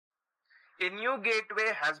A new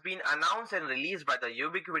gateway has been announced and released by the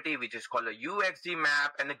Ubiquiti, which is called a UXG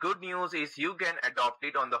map, and the good news is you can adopt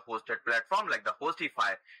it on the hosted platform like the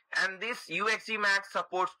HostiFi. And this UXG map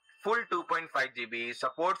supports full 2.5 GB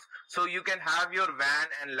supports, so you can have your WAN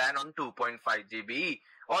and LAN on 2.5 GB.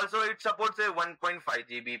 Also, it supports a 1.5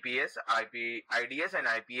 Gbps IP IDS and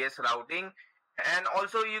IPS routing, and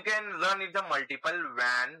also you can run it the multiple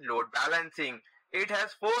WAN load balancing. It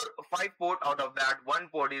has 5 ports. Out of that, one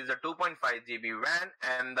port is the 2.5 GB WAN,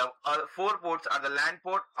 and the 4 ports are the LAN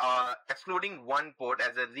port, excluding one port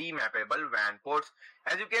as a remappable WAN ports.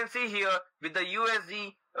 As you can see here, with the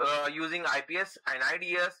USG using IPS and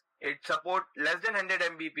IDS, it supports less than 100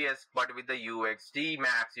 Mbps, but with the UXG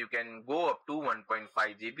max, you can go up to 1.5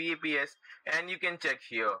 Gbps, and you can check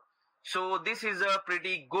here. So this is a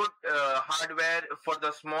pretty good hardware for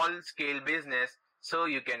the small scale business, so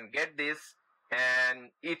you can get this,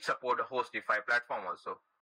 and it supports a HostiFi platform also.